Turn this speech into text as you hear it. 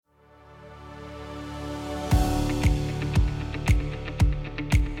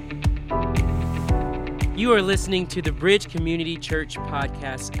You are listening to the Bridge Community Church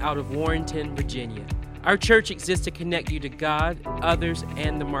podcast out of Warrenton, Virginia. Our church exists to connect you to God, others,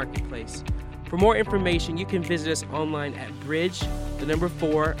 and the marketplace. For more information, you can visit us online at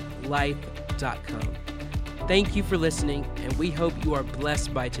bridge4life.com. Thank you for listening, and we hope you are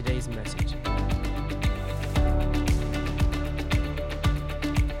blessed by today's message.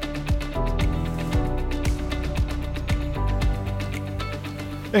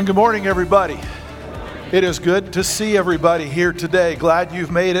 And good morning, everybody. It is good to see everybody here today. Glad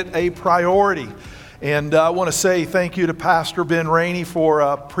you've made it a priority. And I want to say thank you to Pastor Ben Rainey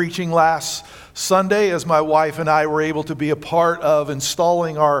for preaching last Sunday, as my wife and I were able to be a part of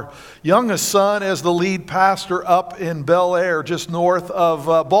installing our youngest son as the lead pastor up in Bel Air, just north of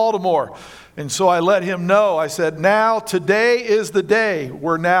Baltimore. And so I let him know, I said, now today is the day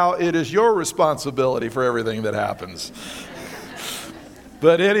where now it is your responsibility for everything that happens.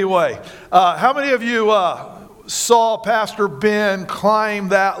 But anyway, how many of you saw Pastor Ben climb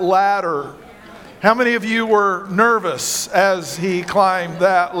that ladder? How many of you were nervous as he climbed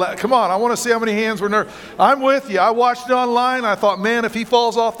that ladder? Come on, I want to see how many hands were nervous. I'm with you. I watched it online. I thought, man, if he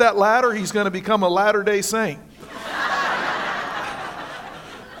falls off that ladder, he's going to become a Latter-day Saint.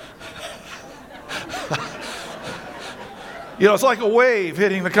 You know, it's like a wave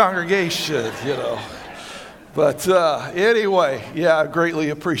hitting the congregation, you know. But anyway, yeah, I greatly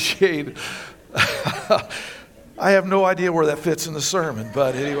appreciate it. I have no idea where that fits in the sermon,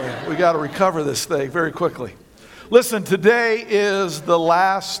 but anyway, we got to recover this thing very quickly. Listen, today is the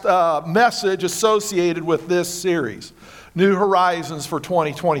last message associated with this series, New Horizons for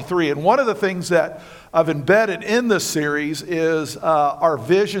 2023. And one of the things that I've embedded in this series is our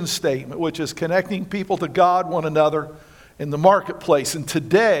vision statement, which is connecting people to God, one another, in the marketplace. And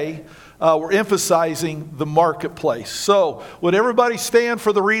today, we're emphasizing the marketplace. So, would everybody stand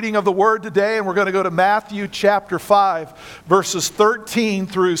for the reading of the word today? And we're going to go to Matthew chapter 5, verses 13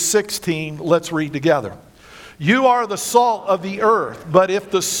 through 16. Let's read together. You are the salt of the earth, but if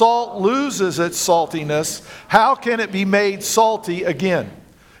the salt loses its saltiness, how can it be made salty again?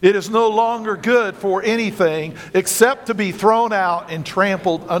 It is no longer good for anything except to be thrown out and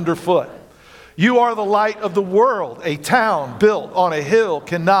trampled underfoot. You are the light of the world. A town built on a hill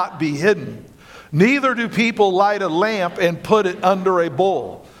cannot be hidden. Neither do people light a lamp and put it under a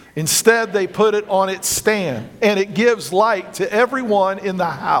bowl. Instead, they put it on its stand, and it gives light to everyone in the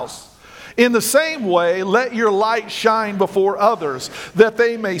house. In the same way, let your light shine before others, that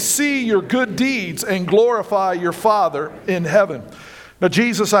they may see your good deeds and glorify your Father in heaven. Now,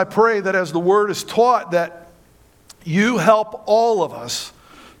 Jesus, I pray that as the word is taught, that you help all of us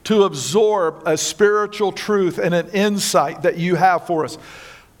to absorb a spiritual truth and an insight that you have for us.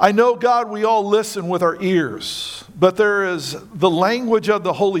 I know, God, we all listen with our ears, but there is the language of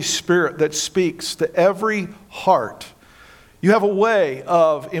the Holy Spirit that speaks to every heart. You have a way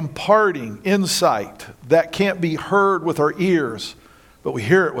of imparting insight that can't be heard with our ears, but we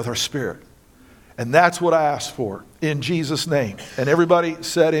hear it with our spirit. And that's what I ask for in Jesus' name. And everybody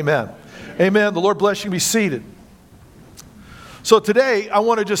said amen. Amen. The Lord bless you. Be seated. So today, I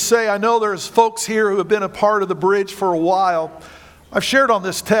want to just say, I know there's folks here who have been a part of the Bridge for a while. I've shared on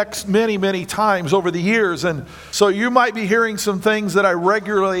this text many, many times over the years, and so you might be hearing some things that I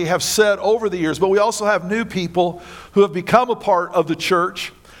regularly have said over the years, but we also have new people who have become a part of the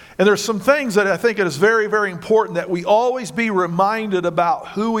church, and there's some things that I think it is very, very important that we always be reminded about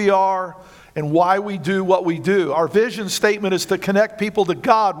who we are and why we do what we do. Our vision statement is to connect people to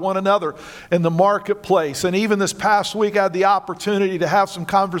God, one another, in the marketplace. And even this past week, I had the opportunity to have some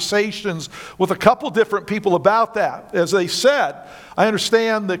conversations with a couple different people about that. As they said, I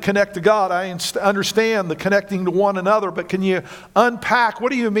understand the connect to God. I understand the connecting to one another. But can you unpack,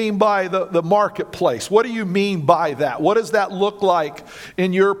 what do you mean by the marketplace? What do you mean by that? What does that look like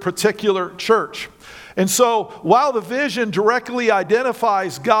in your particular church? And so, while the vision directly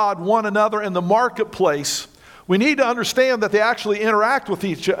identifies God, one another, and the marketplace, we need to understand that they actually interact with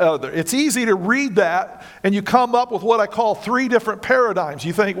each other. It's easy to read that, and you come up with what I call three different paradigms.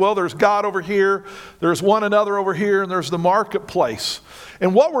 You think, well, there's God over here, there's one another over here, and there's the marketplace.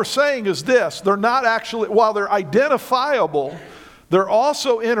 And what we're saying is this: they're not actually, while they're identifiable, they're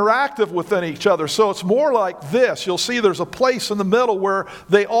also interactive within each other. So it's more like this. You'll see there's a place in the middle where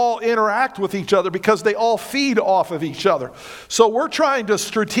they all interact with each other because they all feed off of each other. So we're trying to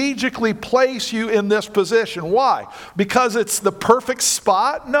strategically place you in this position. Why? Because it's the perfect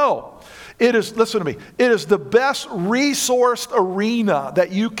spot? No. It is, listen to me, it is the best resourced arena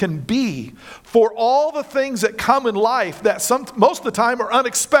that you can be for all the things that come in life that most of the time are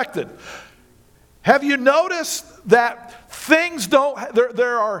unexpected. Have you noticed that things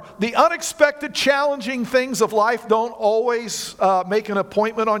there are the unexpected, challenging things of life don't always make an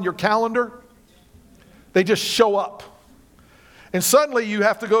appointment on your calendar? They just show up. And suddenly you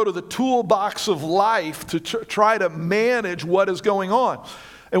have to go to the toolbox of life to try to manage what is going on.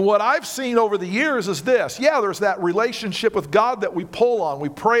 And what I've seen over the years is this. Yeah, there's that relationship with God that we pull on. We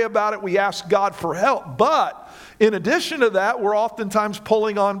pray about it. We ask God for help. But in addition to that, we're oftentimes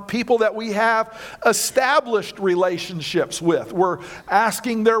pulling on people that we have established relationships with. We're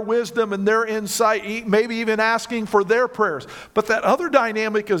asking their wisdom and their insight, maybe even asking for their prayers. But that other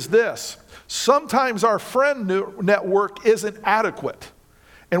dynamic is this. Sometimes our friend network isn't adequate,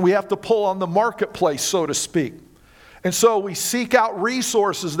 and we have to pull on the marketplace, so to speak. And so we seek out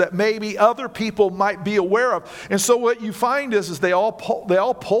resources that maybe other people might be aware of. And so what you find is they all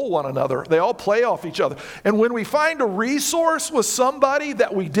pull one another. They all play off each other. And when we find a resource with somebody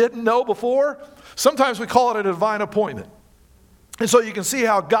that we didn't know before, sometimes we call it a divine appointment. And so you can see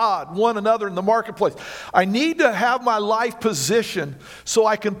how God, one another in the marketplace. I need to have my life positioned so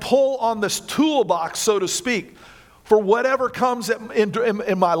I can pull on this toolbox, so to speak, for whatever comes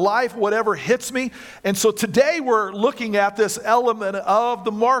in my life, whatever hits me. And so today we're looking at this element of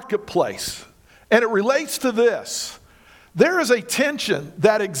the marketplace. And it relates to this. There is a tension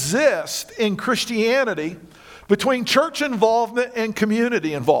that exists in Christianity between church involvement and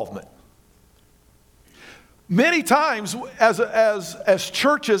community involvement. Many times as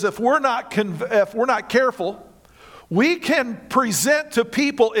churches, if we're not careful, we can present to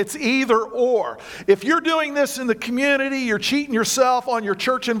people it's either or. If you're doing this in the community, you're cheating yourself on your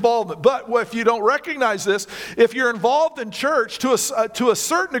church involvement. But if you don't recognize this, if you're involved in church to a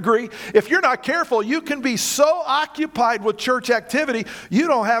certain degree, if you're not careful, you can be so occupied with church activity, you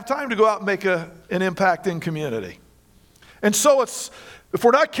don't have time to go out and make an impact in community. And so if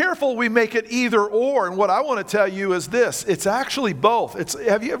we're not careful, we make it either or. And what I want to tell you is this. It's actually both.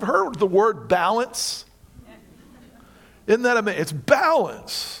 Have you ever heard the word balance? Isn't that amazing? It's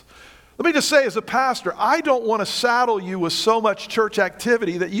balance. Let me just say as a pastor, I don't want to saddle you with so much church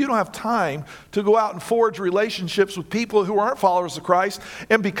activity that you don't have time to go out and forge relationships with people who aren't followers of Christ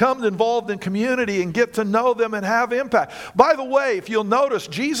and become involved in community and get to know them and have impact. By the way, if you'll notice,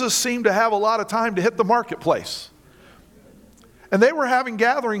 Jesus seemed to have a lot of time to hit the marketplace. And they were having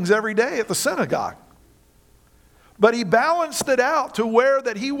gatherings every day at the synagogue. But he balanced it out to where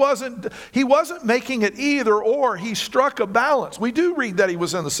that he wasn't making it either or. He struck a balance. We do read that he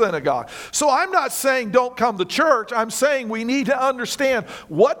was in the synagogue. So I'm not saying don't come to church. I'm saying we need to understand,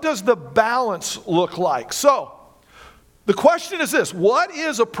 what does the balance look like? So the question is this: what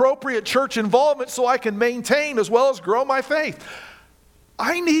is appropriate church involvement so I can maintain as well as grow my faith?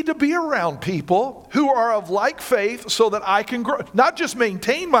 I need to be around people who are of like faith so that I can grow, not just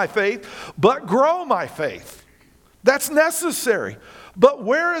maintain my faith, but grow my faith. That's necessary. But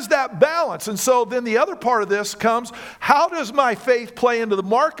where is that balance? And so then the other part of this comes, how does my faith play into the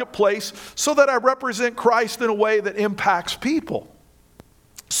marketplace so that I represent Christ in a way that impacts people?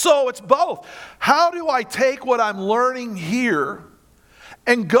 So it's both. How do I take what I'm learning here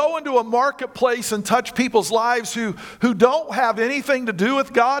and go into a marketplace and touch people's lives who don't have anything to do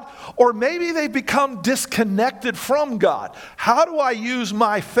with God, or maybe they become disconnected from God? How do I use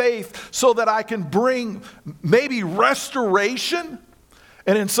my faith so that I can bring maybe restoration,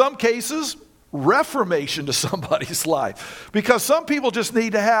 and in some cases, reformation to somebody's life? Because some people just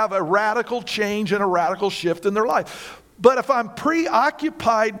need to have a radical change and a radical shift in their life. But if I'm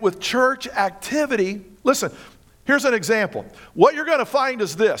preoccupied with church activity, listen, here's an example. What you're going to find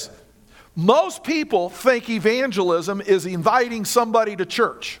is this. Most people think evangelism is inviting somebody to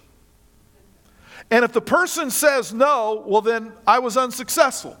church. And if the person says no, well then I was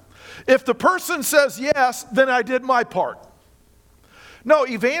unsuccessful. If the person says yes, then I did my part. No,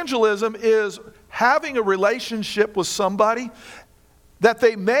 evangelism is having a relationship with somebody that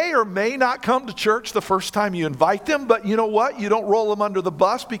they may or may not come to church the first time you invite them, but you know what? You don't roll them under the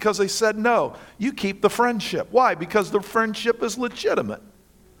bus because they said no. You keep the friendship. Why? Because the friendship is legitimate.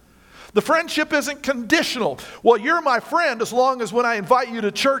 The friendship isn't conditional. Well, you're my friend as long as when I invite you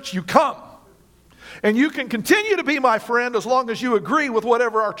to church, you come. And you can continue to be my friend as long as you agree with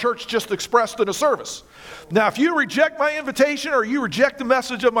whatever our church just expressed in a service. Now, if you reject my invitation or you reject the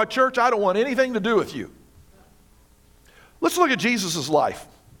message of my church, I don't want anything to do with you. Let's look at Jesus' life.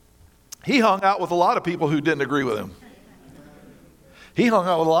 He hung out with a lot of people who didn't agree with him. He hung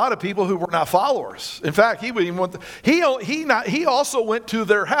out with a lot of people who were not followers. In fact, he also went to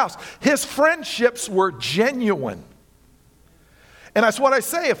their house. His friendships were genuine. And that's what I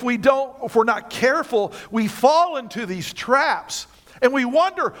say, if we're not careful, we fall into these traps. And we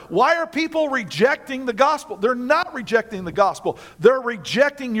wonder, why are people rejecting the gospel? They're not rejecting the gospel. They're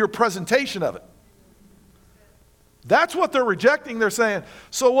rejecting your presentation of it. That's what they're rejecting. They're saying,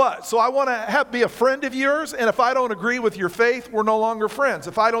 so what? So I want to be a friend of yours, and if I don't agree with your faith, we're no longer friends.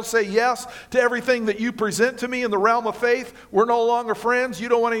 If I don't say yes to everything that you present to me in the realm of faith, we're no longer friends. You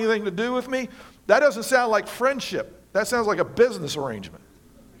don't want anything to do with me. That doesn't sound like friendship. That sounds like a business arrangement.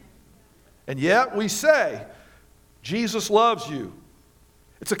 And yet we say, Jesus loves you.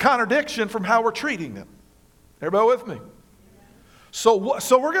 It's a contradiction from how we're treating them. Everybody with me? So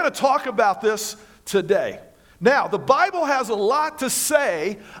we're going to talk about this today. Now, the Bible has a lot to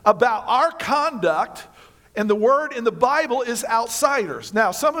say about our conduct, and the word in the Bible is outsiders. Now,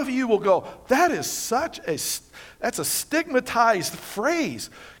 some of you will go, that's a stigmatized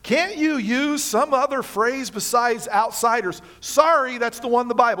phrase. Can't you use some other phrase besides outsiders? Sorry, that's the one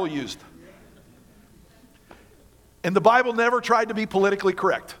the Bible used. And the Bible never tried to be politically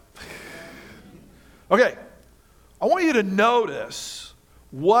correct. Okay, I want you to notice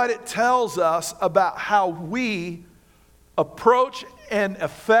what it tells us about how we approach and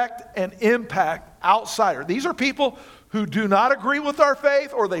affect and impact outsiders. These are people who do not agree with our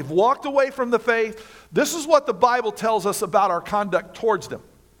faith, or they've walked away from the faith. This is what the Bible tells us about our conduct towards them.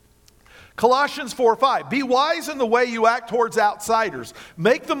 Colossians 4:5, be wise in the way you act towards outsiders.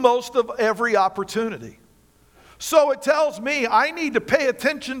 Make the most of every opportunity. So it tells me I need to pay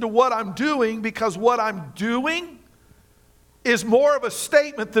attention to what I'm doing, because what I'm doing is more of a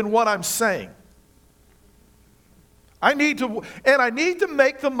statement than what I'm saying. I need to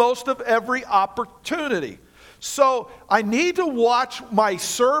make the most of every opportunity. So I need to watch my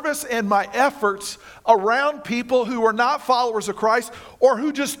service and my efforts around people who are not followers of Christ, or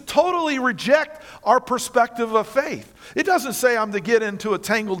who just totally reject our perspective of faith. It doesn't say I'm to get into a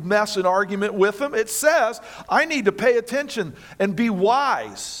tangled mess and argument with them. It says I need to pay attention and be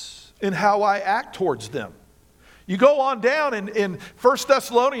wise in how I act towards them. You go on down in 1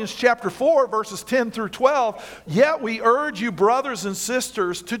 Thessalonians chapter 4, verses 10 through 12. Yet we urge you, brothers and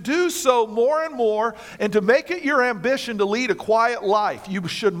sisters, to do so more and more, and to make it your ambition to lead a quiet life. You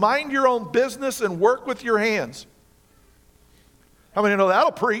should mind your own business and work with your hands. How many know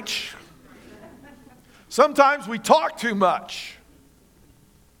that'll preach? Sometimes we talk too much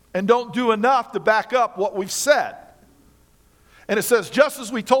and don't do enough to back up what we've said. And it says, just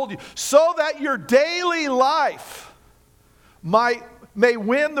as we told you, so that your daily life may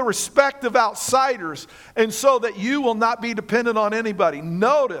win the respect of outsiders, and so that you will not be dependent on anybody.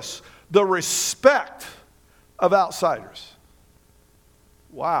 Notice the respect of outsiders.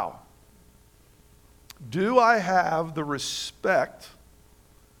 Wow. Do I have the respect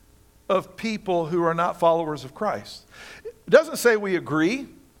of people who are not followers of Christ? It doesn't say we agree.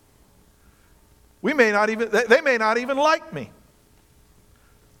 They may not even like me.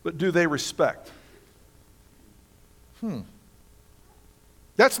 But do they respect?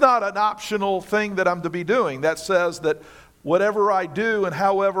 That's not an optional thing that I'm to be doing. That says that whatever I do and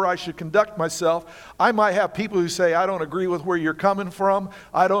however I should conduct myself, I might have people who say, I don't agree with where you're coming from.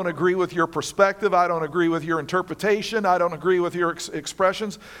 I don't agree with your perspective. I don't agree with your interpretation. I don't agree with your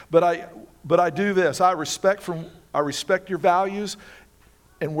expressions. But I do this. I respect your values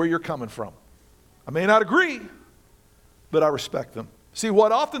and where you're coming from. I may not agree, but I respect them. See,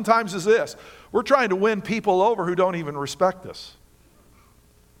 what oftentimes is this: we're trying to win people over who don't even respect us.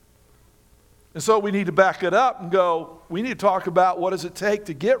 And so we need to back it up and go, we need to talk about what does it take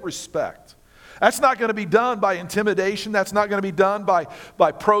to get respect. That's not going to be done by intimidation. That's not going to be done by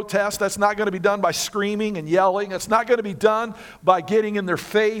protest. That's not going to be done by screaming and yelling. It's not going to be done by getting in their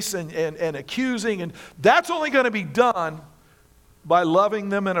face and accusing. And that's only going to be done by loving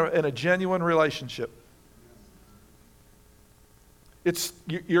them in a genuine relationship.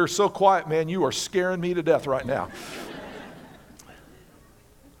 You're so quiet, man. You are scaring me to death right now.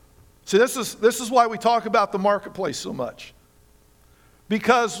 See, this is why we talk about the marketplace so much.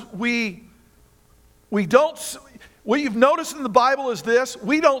 Because we don't, what you've noticed in the Bible is this: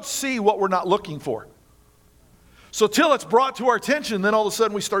 we don't see what we're not looking for. So till it's brought to our attention, then all of a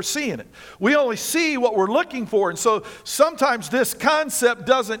sudden we start seeing it. We only see what we're looking for. And so sometimes this concept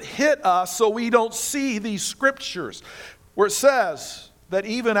doesn't hit us, so we don't see these scriptures where it says that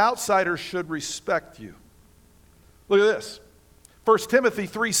even outsiders should respect you. Look at this. 1 Timothy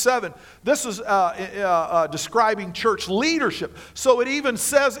 3:7. This is describing church leadership. So it even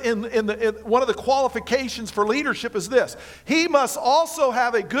says in one of the qualifications for leadership is this: he must also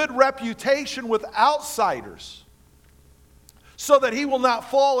have a good reputation with outsiders. so that he will not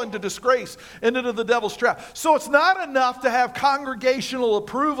fall into disgrace and into the devil's trap. So it's not enough to have congregational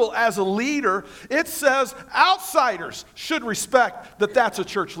approval as a leader. It says outsiders should respect that that's a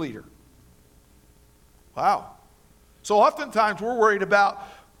church leader. Wow. So oftentimes we're worried about,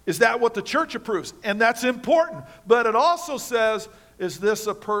 is that what the church approves? And that's important. But it also says, is this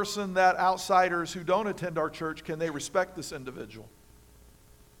a person that outsiders who don't attend our church, can they respect this individual?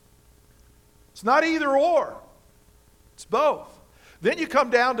 It's not either or. It's both. Then you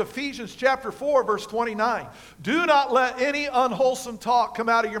come down to Ephesians chapter 4, verse 29. Do not let any unwholesome talk come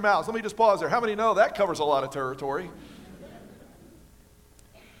out of your mouths. Let me just pause there. How many know that covers a lot of territory?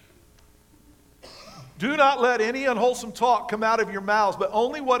 Do not let any unwholesome talk come out of your mouths, but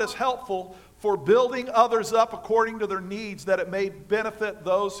only what is helpful for building others up according to their needs, that it may benefit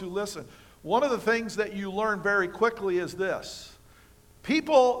those who listen. One of the things that you learn very quickly is this.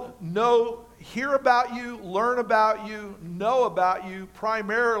 People hear about you, learn about you, know about you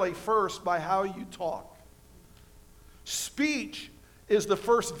primarily first by how you talk. Speech is the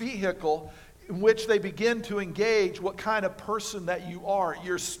first vehicle in which they begin to engage what kind of person that you are.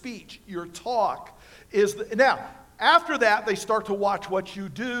 Your speech, your talk is now, after that, they start to watch what you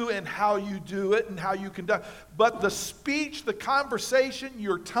do and how you do it and how you conduct. But the speech, the conversation,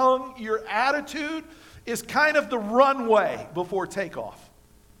 your tongue, your attitude is kind of the runway before takeoff.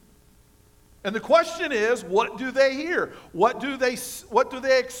 And the question is, what do they hear? What do they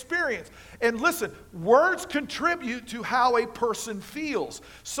experience? And listen, words contribute to how a person feels.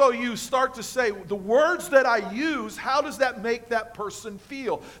 So you start to say, the words that I use, how does that make that person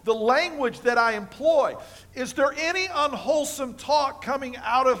feel? The language that I employ. Is there any unwholesome talk coming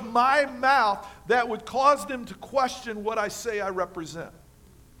out of my mouth that would cause them to question what I say I represent?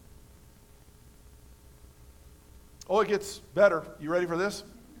 Oh, it gets better. You ready for this?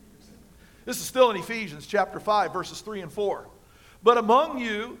 This is still in Ephesians chapter 5, verses 3 and 4. But among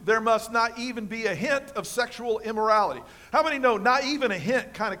you, there must not even be a hint of sexual immorality. How many know not even a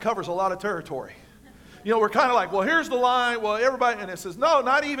hint kind of covers a lot of territory? You know, we're kind of like, well, here's the line. Well, everybody, and it says, no,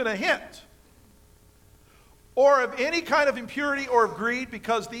 not even a hint. Or of any kind of impurity or of greed,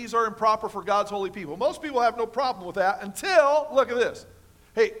 because these are improper for God's holy people. Most people have no problem with that until, look at this.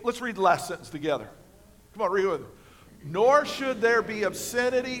 Hey, let's read the last sentence together. Come on, read it with me. Nor should there be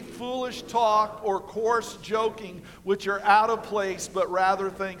obscenity, foolish talk, or coarse joking, which are out of place, but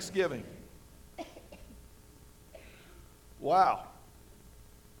rather thanksgiving. Wow.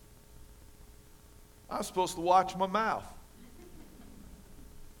 I'm supposed to watch my mouth.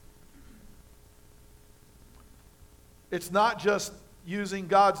 It's not just using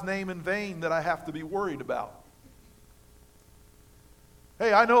God's name in vain that I have to be worried about.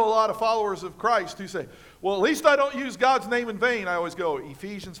 Hey, I know a lot of followers of Christ who say, well, at least I don't use God's name in vain. I always go,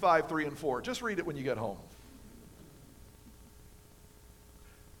 Ephesians 5, 3, and 4. Just read it when you get home.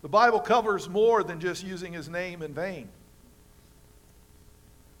 The Bible covers more than just using his name in vain.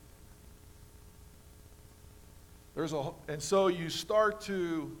 And so you start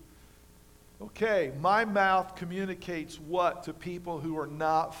to, okay, my mouth communicates what to people who are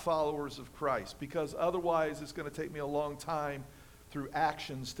not followers of Christ? Because otherwise it's going to take me a long time through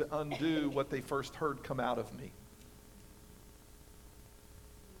actions to undo what they first heard come out of me.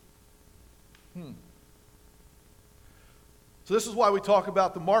 So this is why we talk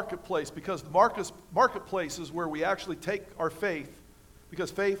about the marketplace, because the marketplace is where we actually take our faith,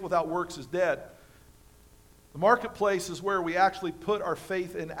 because faith without works is dead. The marketplace is where we actually put our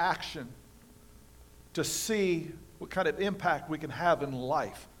faith in action to see what kind of impact we can have in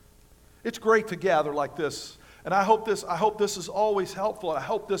life. It's great to gather like this. And I hope this is always helpful. I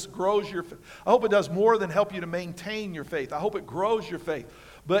hope this grows your faith. I hope it does more than help you to maintain your faith. I hope it grows your faith.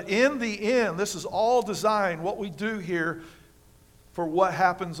 But in the end, this is all designed, what we do here, for what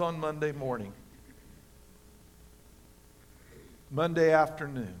happens on Monday morning. Monday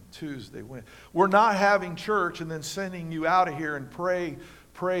afternoon, Tuesday, Wednesday. We're not having church and then sending you out of here and pray,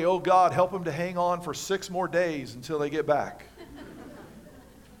 oh God, help them to hang on for 6 more days until they get back.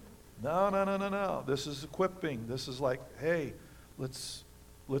 No. This is equipping. This is like, hey, let's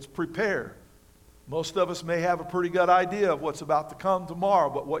prepare. Most of us may have a pretty good idea of what's about to come tomorrow,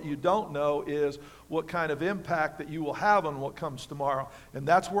 but what you don't know is what kind of impact that you will have on what comes tomorrow. And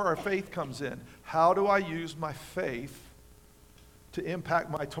that's where our faith comes in. How do I use my faith to impact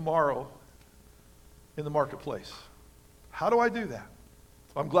my tomorrow in the marketplace? How do I do that?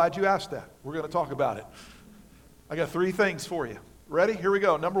 I'm glad you asked that. We're going to talk about it. I got 3 things for you. Ready? Here we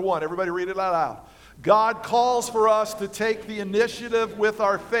go. Number 1, everybody read it out loud. God calls for us to take the initiative with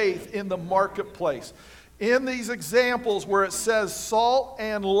our faith in the marketplace. In these examples where it says salt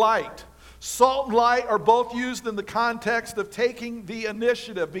and light, Salt and light are both used in the context of taking the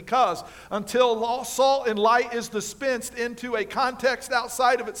initiative, because until salt and light is dispensed into a context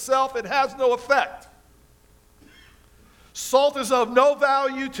outside of itself, it has no effect. Salt is of no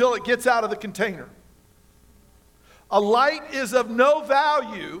value till it gets out of the container. A light is of no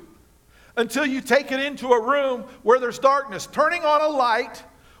value until you take it into a room where there's darkness. Turning on a light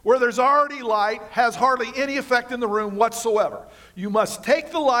where there's already light has hardly any effect in the room whatsoever. You must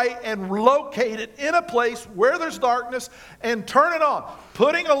take the light and locate it in a place where there's darkness and turn it on.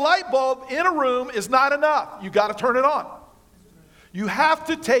 Putting a light bulb in a room is not enough. You got to turn it on. You have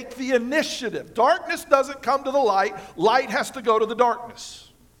to take the initiative. Darkness doesn't come to the light. Light has to go to the darkness.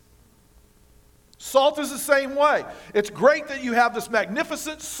 Salt is the same way. It's great that you have this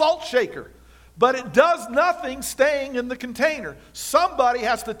magnificent salt shaker, but it does nothing staying in the container. Somebody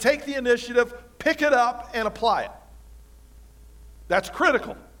has to take the initiative, pick it up, and apply it. That's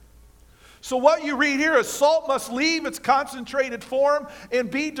critical. So what you read here is salt must leave its concentrated form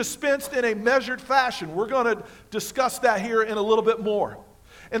and be dispensed in a measured fashion. We're going to discuss that here in a little bit more.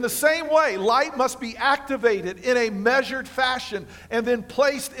 In the same way, light must be activated in a measured fashion and then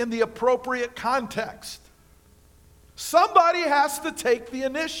placed in the appropriate context. Somebody has to take the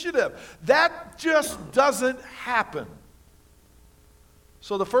initiative. That just doesn't happen.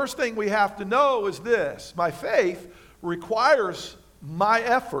 So the first thing we have to know is this: my faith requires my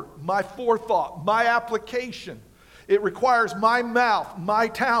effort, my forethought, my application. It requires my mouth, my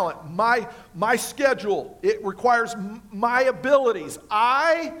talent, my schedule. It requires my abilities.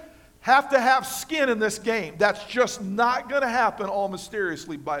 I have to have skin in this game. That's just not going to happen all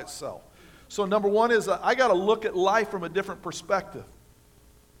mysteriously by itself. So number one is I got to look at life from a different perspective.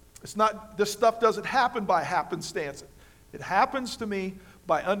 It's not, this stuff doesn't happen by happenstance. It happens to me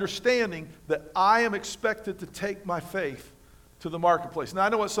by understanding that I am expected to take my faith to the marketplace. Now, I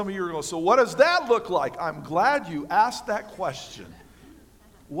know what some of you are going to say, so what does that look like? I'm glad you asked that question.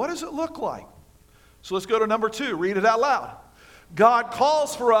 What does it look like? So let's go to number 2. Read it out loud. God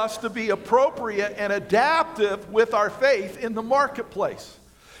calls for us to be appropriate and adaptive with our faith in the marketplace.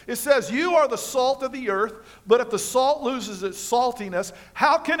 It says, you are the salt of the earth, but if the salt loses its saltiness,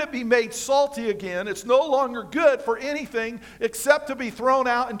 how can it be made salty again? It's no longer good for anything except to be thrown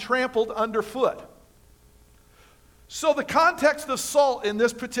out and trampled underfoot. So the context of salt in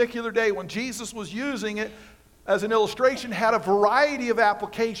this particular day, when Jesus was using it as an illustration, had a variety of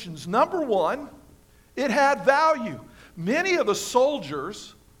applications. Number one, it had value. Many of the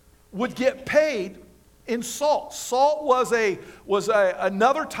soldiers would get paid in salt. Salt was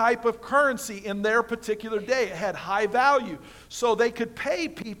another type of currency in their particular day. It had high value. So they could pay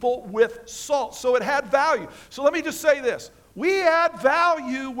people with salt. So it had value. So let me just say this. We add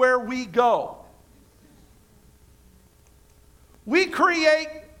value where we go. We create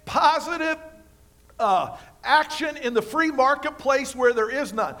positive action in the free marketplace where there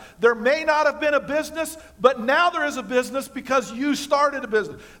is none. There may not have been a business, but now there is a business because you started a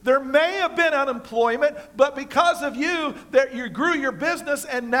business. There may have been unemployment, but because of you, you grew your business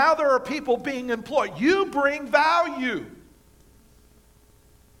and now there are people being employed. You bring value.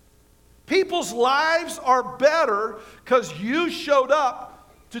 People's lives are better because you showed up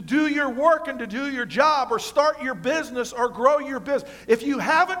to do your work and to do your job or start your business or grow your business. If you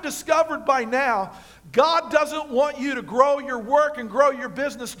haven't discovered by now, God doesn't want you to grow your work and grow your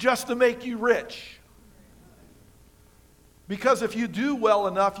business just to make you rich. Because if you do well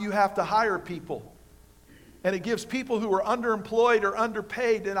enough, you have to hire people. And it gives people who are underemployed or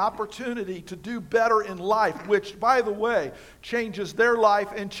underpaid an opportunity to do better in life, which, by the way, changes their life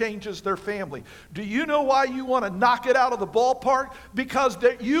and changes their family. Do you know why you want to knock it out of the ballpark? Because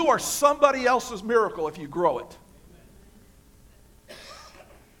you are somebody else's miracle if you grow it.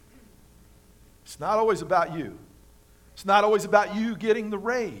 It's not always about you. It's not always about you getting the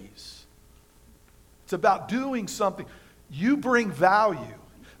raise. It's about doing something. You bring value.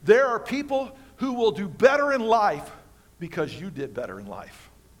 There are people who will do better in life because you did better in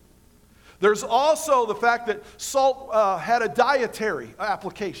life. There's also the fact that salt had a dietary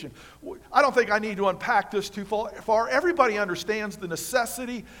application. I don't think I need to unpack this too far. Everybody understands the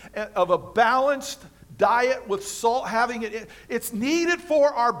necessity of a balanced diet with salt, having it. It's needed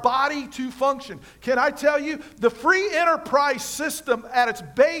for our body to function. Can I tell you, the free enterprise system at its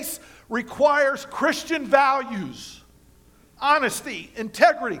base requires Christian values. Honesty,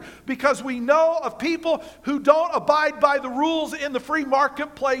 integrity, because we know of people who don't abide by the rules in the free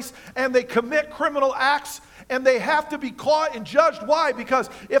marketplace and they commit criminal acts and they have to be caught and judged. Why? Because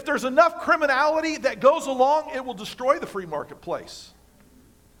if there's enough criminality that goes along, it will destroy the free marketplace.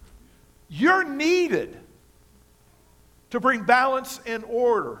 You're needed to bring balance and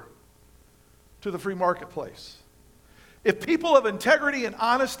order to the free marketplace. If people of integrity and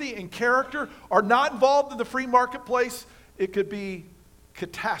honesty and character are not involved in the free marketplace, it could be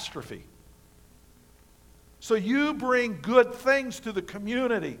catastrophe. So you bring good things to the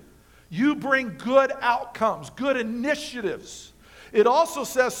community. You bring good outcomes, good initiatives. It also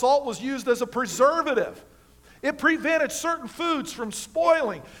says salt was used as a preservative. It prevented certain foods from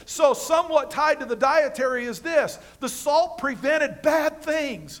spoiling. So somewhat tied to the dietary is this. The salt prevented bad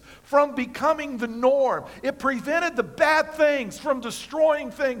things from becoming the norm. It prevented the bad things from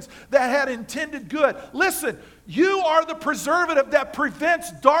destroying things that had intended good. Listen, you are the preservative that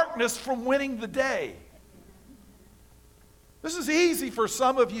prevents darkness from winning the day. This is easy for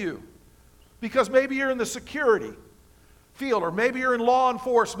some of you because maybe you're in the security field, or maybe you're in law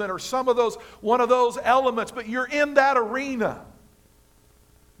enforcement, or one of those elements, but you're in that arena.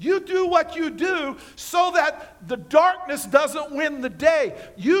 You do what you do so that the darkness doesn't win the day.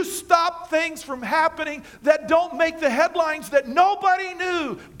 You stop things from happening that don't make the headlines that nobody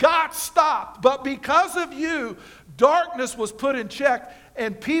knew got stopped. But because of you, darkness was put in check,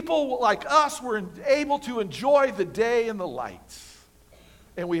 and people like us were able to enjoy the day and the lights.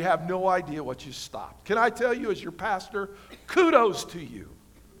 And we have no idea what you stopped. Can I tell you, as your pastor, kudos to you.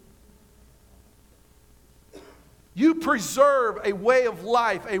 You preserve a way of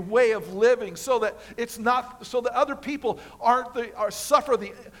life, a way of living, so that other people suffer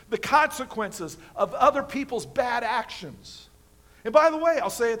the consequences of other people's bad actions. And by the way, I'll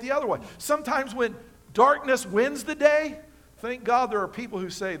say it the other way. Sometimes when darkness wins the day, thank God there are people who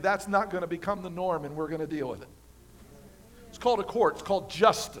say that's not going to become the norm and we're going to deal with it. It's called a court. It's called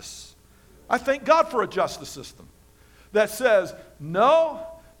justice. I thank God for a justice system that says, no,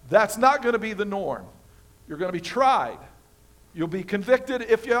 that's not going to be the norm. You're going to be tried. You'll be convicted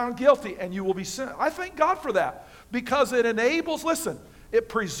if you're found guilty, and you will be sentenced. I thank God for that because it enables, listen, it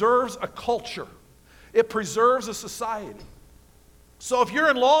preserves a culture. It preserves a society. So if you're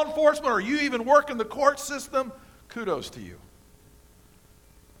in law enforcement or you even work in the court system, kudos to you.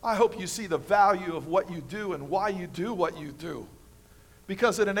 I hope you see the value of what you do and why you do what you do.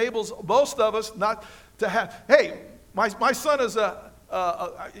 Because it enables most of us not to have, hey, my son is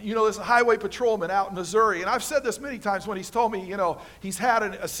this highway patrolman out in Missouri. And I've said this many times when he's told me, he's had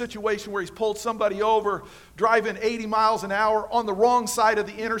a situation where he's pulled somebody over driving 80 miles an hour on the wrong side of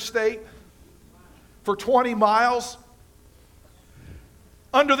the interstate for 20 miles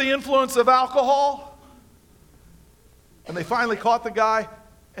under the influence of alcohol. And they finally caught the guy.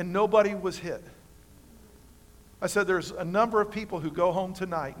 And nobody was hit. I said, there's a number of people who go home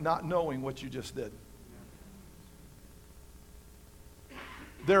tonight not knowing what you just did.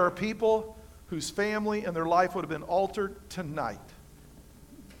 There are people whose family and their life would have been altered tonight.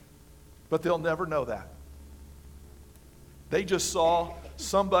 But they'll never know that. They just saw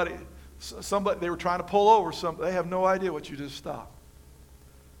somebody, they were trying to pull over somebody. They have no idea what you just stopped.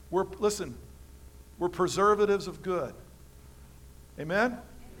 We're preservatives of good. Amen?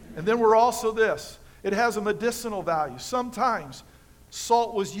 And then we're also this. It has a medicinal value. Sometimes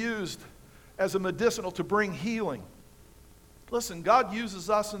salt was used as a medicinal to bring healing. Listen, God uses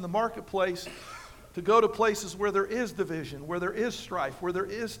us in the marketplace to go to places where there is division, where there is strife, where there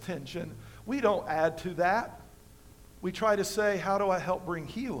is tension. We don't add to that. We try to say, how do I help bring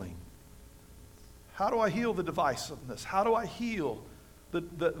healing? How do I heal the divisiveness? How do I heal the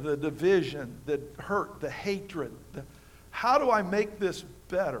division, the hurt, the hatred? How do I make this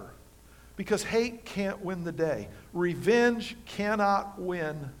better? Because hate can't win the day. Revenge cannot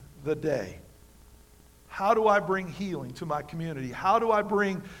win the day. How do I bring healing to my community? How do I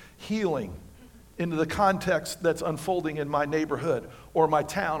bring healing into the context that's unfolding in my neighborhood or my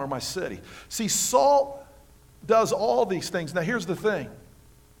town or my city? See, salt does all these things. Now, here's the thing.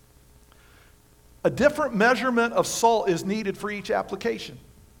 A different measurement of salt is needed for each application.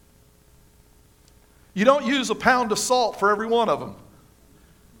 You don't use a pound of salt for every one of them.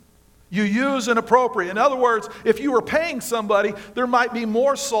 You use an appropriate. In other words, if you were paying somebody, there might be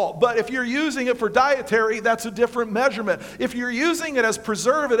more salt. But if you're using it for dietary, that's a different measurement. If you're using it as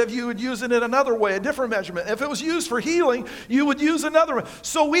preservative, you would use it in another way, a different measurement. If it was used for healing, you would use another one.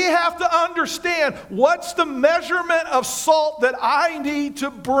 So we have to understand what's the measurement of salt that I need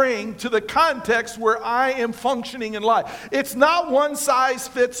to bring to the context where I am functioning in life. It's not one size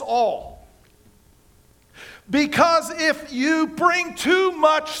fits all. Because if you bring too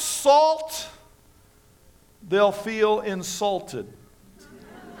much salt, they'll feel insulted.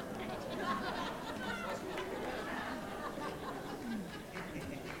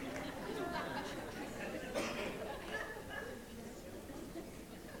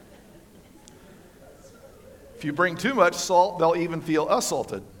 If you bring too much salt, they'll even feel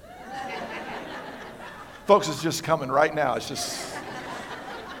assaulted. Folks, it's just coming right now. It's just...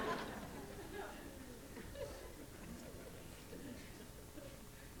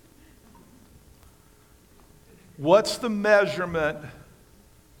 What's the measurement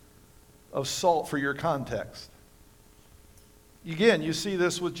of salt for your context? Again, you see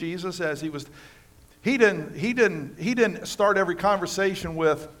this with Jesus as he didn't start every conversation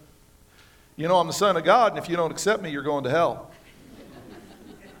with, I'm the Son of God, and if you don't accept me, you're going to hell.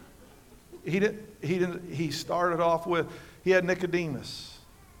 He started off with, he had Nicodemus,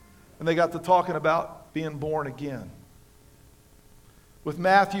 and they got to talking about being born again. With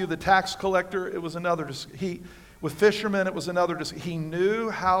Matthew, the tax collector, it was another. With fishermen, it was another. He knew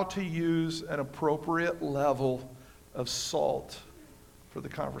how to use an appropriate level of salt for the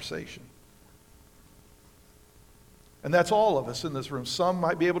conversation. And that's all of us in this room. Some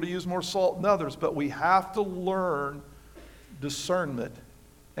might be able to use more salt than others, but we have to learn discernment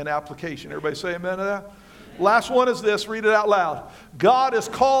and application. Everybody say amen to that? Last one is this. Read it out loud. God has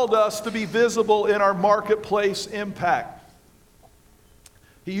called us to be visible in our marketplace impact.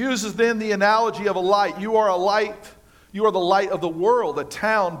 He uses then the analogy of a light. You are a light. You are the light of the world. A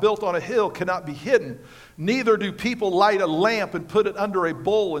town built on a hill cannot be hidden. Neither do people light a lamp and put it under a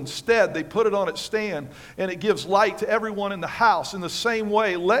bowl. Instead, they put it on its stand, and it gives light to everyone in the house. In the same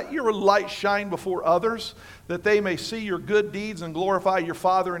way, let your light shine before others, that they may see your good deeds and glorify your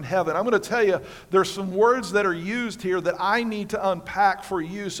Father in heaven. I'm going to tell you, there's some words that are used here that I need to unpack for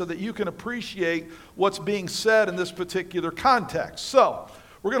you so that you can appreciate what's being said in this particular context. So,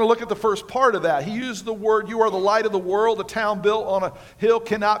 we're going to look at the first part of that. He used the word, you are the light of the world. A town built on a hill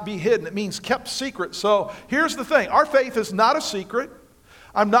cannot be hidden. It means kept secret. So here's the thing. Our faith is not a secret.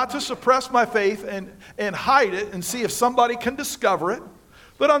 I'm not to suppress my faith and hide it and see if somebody can discover it.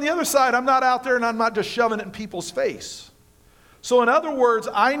 But on the other side, I'm not out there and I'm not just shoving it in people's face. So in other words,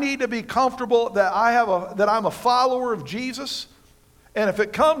 I need to be comfortable that I'm a follower of Jesus. And if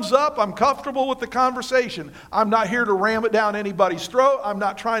it comes up, I'm comfortable with the conversation. I'm not here to ram it down anybody's throat. I'm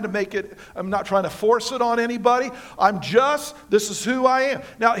not trying to force it on anybody. This is who I am.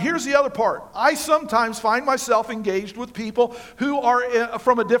 Now, here's the other part. I sometimes find myself engaged with people who are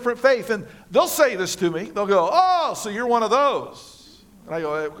from a different faith. And they'll say this to me. They'll go, oh, so you're one of those. And I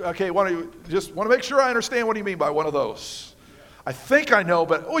go, okay, just want to make sure I understand what do you mean by one of those. I think I know,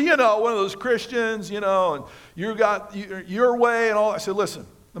 but, one of those Christians, and you got your way and all. I said, listen,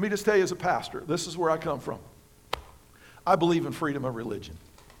 let me just tell you as a pastor, this is where I come from. I believe in freedom of religion.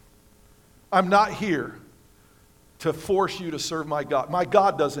 I'm not here to force you to serve my God. My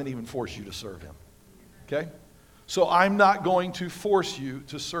God doesn't even force you to serve him. Okay? So I'm not going to force you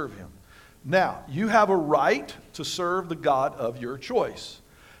to serve him. Now, you have a right to serve the God of your choice.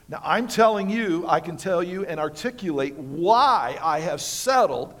 Now, I'm telling you, I can tell you and articulate why I have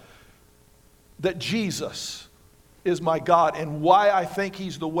settled that Jesus is my God and why I think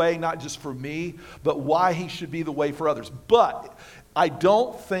he's the way, not just for me, but why he should be the way for others. But I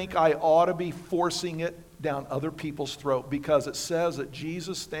don't think I ought to be forcing it down other people's throat because it says that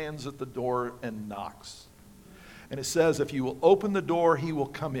Jesus stands at the door and knocks. And it says if you will open the door, he will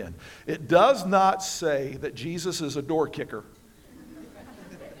come in. It does not say that Jesus is a door kicker.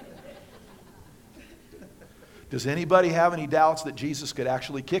 Does anybody have any doubts that Jesus could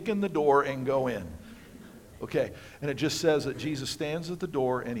actually kick in the door and go in? Okay, and it just says that Jesus stands at the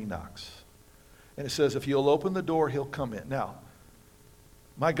door and he knocks. And it says if you'll open the door, he'll come in. Now,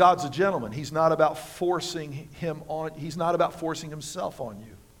 my God's a gentleman. He's not about forcing he's not about forcing himself on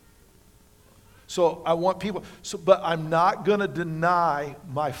you. So I want people, but I'm not going to deny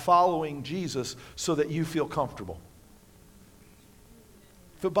my following Jesus so that you feel comfortable.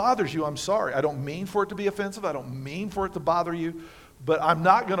 If it bothers you, I'm sorry. I don't mean for it to be offensive. I don't mean for it to bother you. But I'm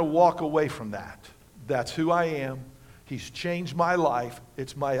not going to walk away from that. That's who I am. He's changed my life.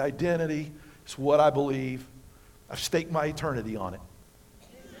 It's my identity. It's what I believe. I've staked my eternity on it.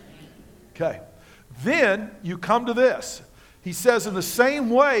 Okay. Then you come to this. He says, in the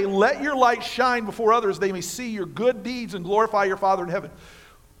same way, let your light shine before others. They may see your good deeds and glorify your Father in heaven.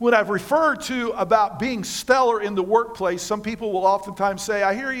 When I've referred to about being stellar in the workplace, some people will oftentimes say,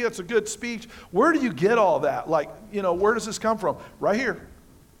 I hear you, it's a good speech. Where do you get all that? Where does this come from? Right here.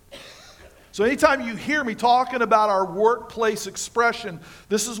 So anytime you hear me talking about our workplace expression,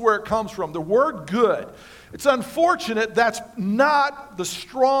 this is where it comes from. The word good. It's unfortunate that's not the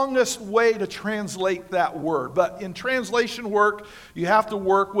strongest way to translate that word. But in translation work, you have to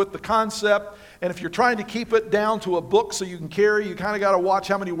work with the concept. And if you're trying to keep it down to a book so you can carry, you kind of got to watch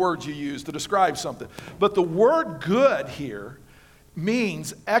how many words you use to describe something. But the word good here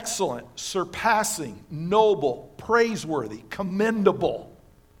means excellent, surpassing, noble, praiseworthy, commendable.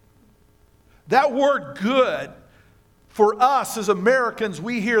 That word good, for us as Americans,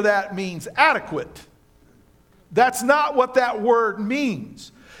 we hear that means adequate. That's not what that word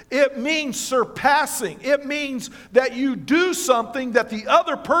means. It means surpassing. It means that you do something that the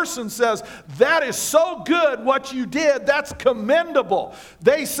other person says, that is so good what you did, that's commendable.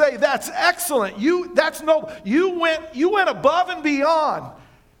 They say, that's excellent. You went above and beyond.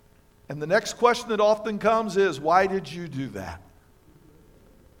 And the next question that often comes is, why did you do that?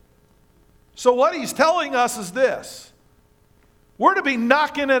 So what he's telling us is this. We're to be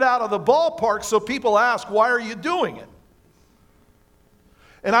knocking it out of the ballpark, so people ask, why are you doing it?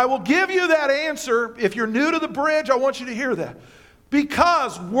 And I will give you that answer. If you're new to the bridge, I want you to hear that.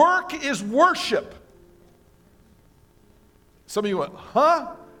 Because work is worship. Some of you went,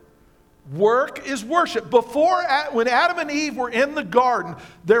 huh? Work is worship. When Adam and Eve were in the garden,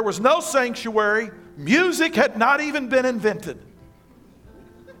 there was no sanctuary. Music had not even been invented.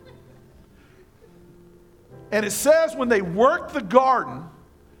 And it says when they worked the garden,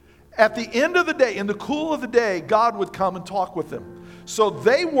 at the end of the day, in the cool of the day, God would come and talk with them. So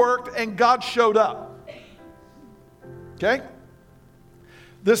they worked and God showed up. Okay?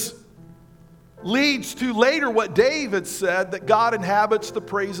 This leads to later what David said, that God inhabits the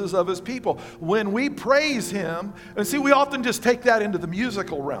praises of his people. When we praise him, and see, we often just take that into the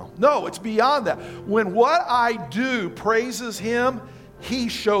musical realm. No, it's beyond that. When what I do praises him, he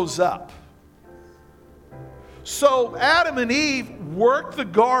shows up. So Adam and Eve worked the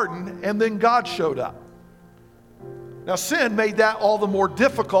garden and then God showed up. Now sin made that all the more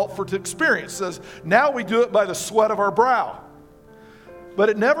difficult to experience. It says, now we do it by the sweat of our brow. But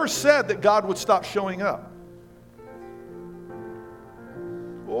it never said that God would stop showing up.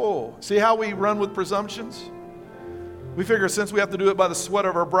 Oh, see how we run with presumptions? We figure since we have to do it by the sweat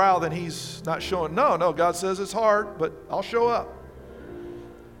of our brow, then he's not showing. No, God says it's hard, but I'll show up.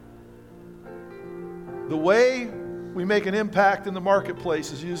 The way we make an impact in the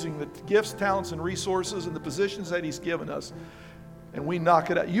marketplace is using the gifts, talents, and resources and the positions that he's given us. And we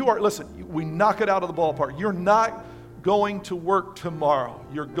knock it out. We knock it out of the ballpark. You're not going to work tomorrow.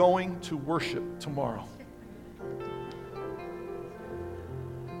 You're going to worship tomorrow.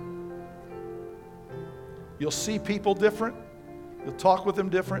 You'll see people different. You'll talk with them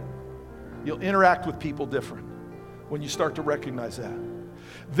different. You'll interact with people different when you start to recognize that.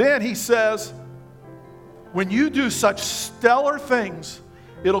 Then he says, when you do such stellar things,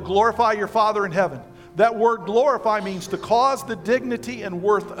 it'll glorify your Father in heaven. That word glorify means to cause the dignity and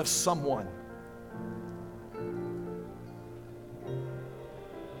worth of someone.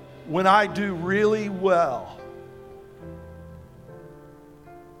 When I do really well,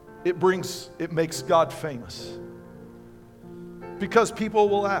 it makes God famous. Because people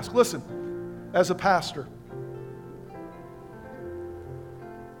will ask, listen, as a pastor,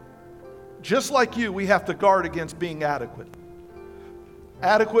 just like you, we have to guard against being adequate.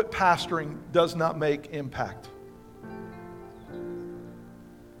 Adequate pastoring does not make impact.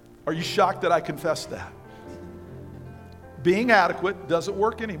 Are you shocked that I confess that? Being adequate doesn't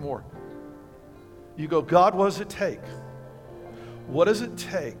work anymore. You go, God, what does it take? What does it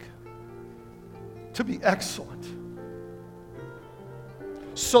take to be excellent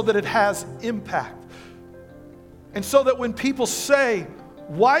so that it has impact? And so that when people say,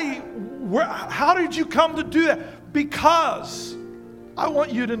 how did you come to do that? Because I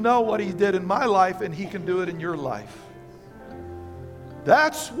want you to know what he did in my life and he can do it in your life.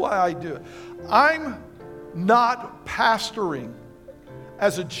 That's why I do it. I'm not pastoring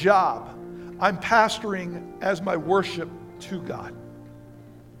as a job. I'm pastoring as my worship to God.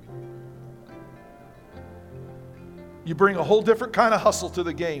 You bring a whole different kind of hustle to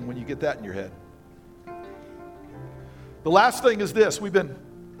the game when you get that in your head. The last thing is this. We've been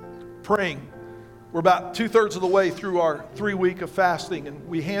praying. We're about 2/3 of the way through our 3-week of fasting, and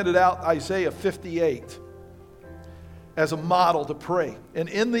we handed out Isaiah 58 as a model to pray. And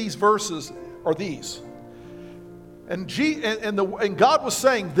in these verses are these. And God was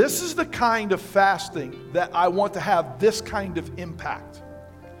saying, this is the kind of fasting that I want to have this kind of impact.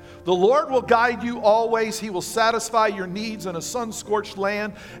 The Lord will guide you always. He will satisfy your needs in a sun-scorched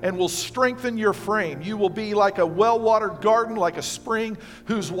land and will strengthen your frame. You will be like a well-watered garden, like a spring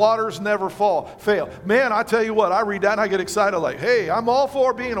whose waters never fail. Man, I tell you what, I read that and I get excited like, hey, I'm all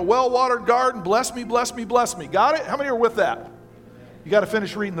for being a well-watered garden. Bless me, bless me, bless me. Got it? How many are with that? You got to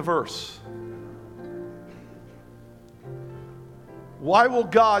finish reading the verse. Why will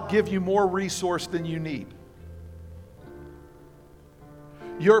God give you more resource than you need?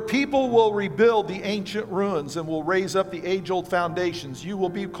 Your people will rebuild the ancient ruins and will raise up the age-old foundations. You will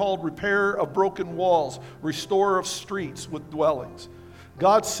be called repairer of broken walls, restorer of streets with dwellings.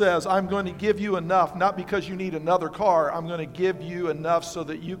 God says, I'm going to give you enough, not because you need another car. I'm going to give you enough so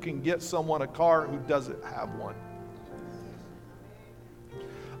that you can get someone a car who doesn't have one.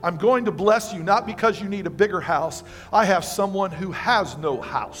 I'm going to bless you, not because you need a bigger house. I have someone who has no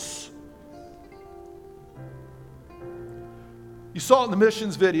house. You saw it in the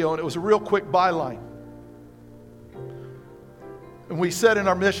missions video, and it was a real quick byline. And we said in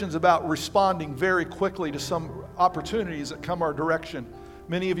our missions about responding very quickly to some opportunities that come our direction.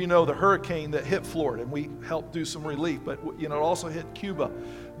 Many of you know the hurricane that hit Florida, and we helped do some relief, but it also hit Cuba.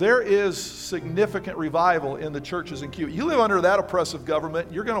 There is significant revival in the churches in Cuba. You live under that oppressive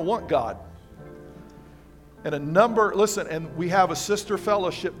government, you're going to want God. And and we have a sister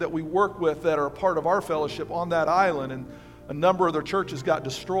fellowship that we work with that are a part of our fellowship on that island, and a number of their churches got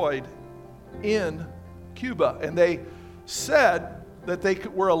destroyed in Cuba. And they said that they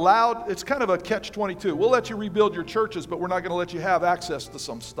were allowed, it's kind of a catch-22. We'll let you rebuild your churches, but we're not going to let you have access to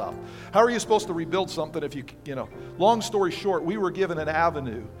some stuff. How are you supposed to rebuild something if long story short, we were given an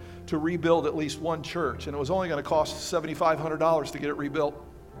avenue to rebuild at least one church, and it was only going to cost $7,500 to get it rebuilt.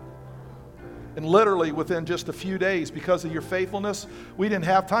 And literally within just a few days, because of your faithfulness, we didn't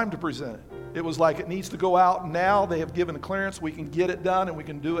have time to present it. It was like, it needs to go out now. They have given clearance. We can get it done, and we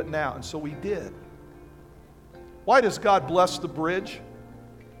can do it now. And so we did. Why does God bless the bridge?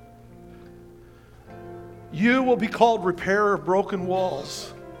 You will be called repairer of broken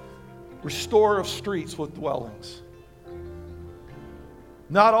walls, restorer of streets with dwellings.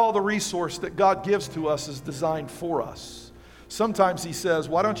 Not all the resource that God gives to us is designed for us. Sometimes He says,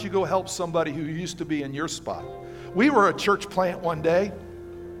 why don't you go help somebody who used to be in your spot? We were a church plant one day.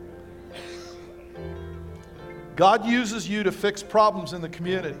 God uses you to fix problems in the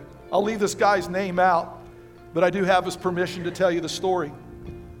community. I'll leave this guy's name out, but I do have his permission to tell you the story.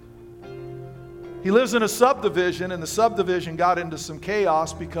 He lives in a subdivision, and the subdivision got into some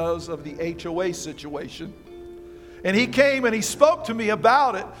chaos because of the HOA situation. And he came and he spoke to me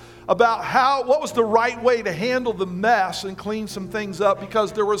about it, about what was the right way to handle the mess and clean some things up,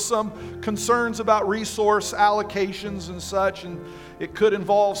 because there was some concerns about resource allocations and such, and it could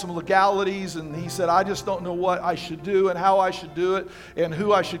involve some legalities. And he said, I just don't know what I should do and how I should do it and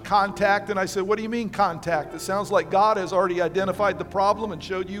who I should contact. And I said, what do you mean contact? It sounds like God has already identified the problem and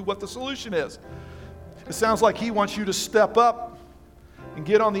showed you what the solution is. It sounds like He wants you to step up and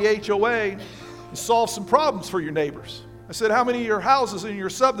get on the HOA and solve some problems for your neighbors. I said, how many of your houses in your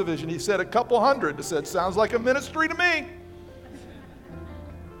subdivision? He said, a couple hundred. I said, sounds like a ministry to me.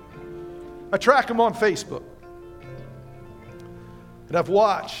 I track him on Facebook. And I've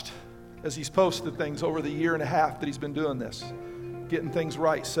watched as he's posted things over the year and a half that he's been doing this, getting things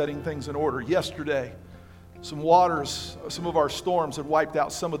right, setting things in order. Yesterday, some of our storms had wiped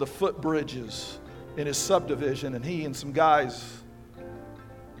out some of the footbridges in his subdivision, and he and some guys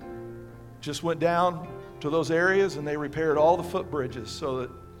just went down to those areas and they repaired all the footbridges so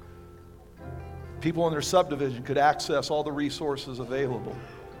that people in their subdivision could access all the resources available.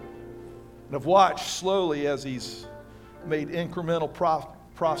 And I've watched slowly as he's made incremental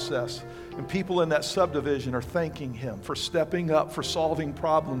process, and people in that subdivision are thanking him for stepping up, for solving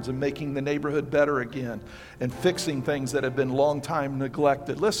problems and making the neighborhood better again and fixing things that have been long time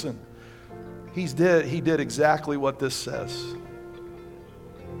neglected. Listen, he did exactly what this says.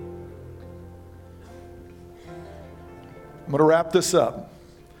 I'm going to wrap this up.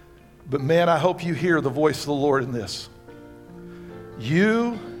 But man, I hope you hear the voice of the Lord in this.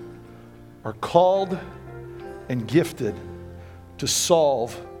 You are called and gifted to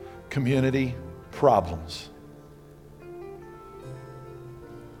solve community problems.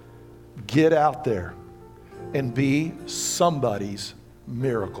 Get out there and be somebody's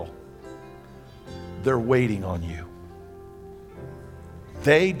miracle. They're waiting on you.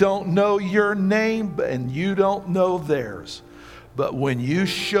 They don't know your name, and you don't know theirs. But when you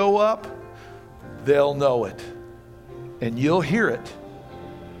show up, they'll know it. And you'll hear it.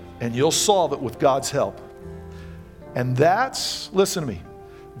 And you'll solve it with God's help. And listen to me,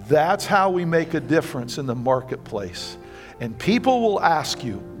 that's how we make a difference in the marketplace. And people will ask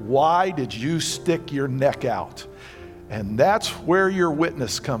you, why did you stick your neck out? And that's where your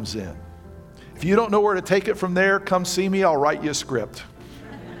witness comes in. If you don't know where to take it from there, come see me, I'll write you a script.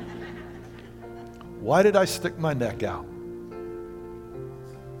 Why did I stick my neck out?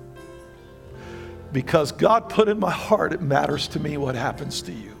 Because God put in my heart, it matters to me what happens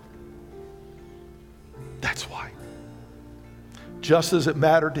to you. That's why. Just as it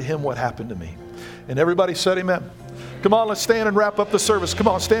mattered to Him what happened to me. And everybody said amen. Come on, let's stand and wrap up the service. Come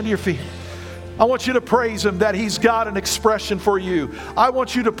on, stand to your feet. I want you to praise Him that He's got an expression for you. I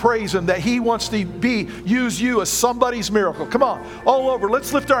want you to praise Him that He wants to use you as somebody's miracle. Come on, all over.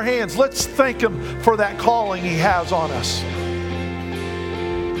 Let's lift our hands. Let's thank Him for that calling He has on us.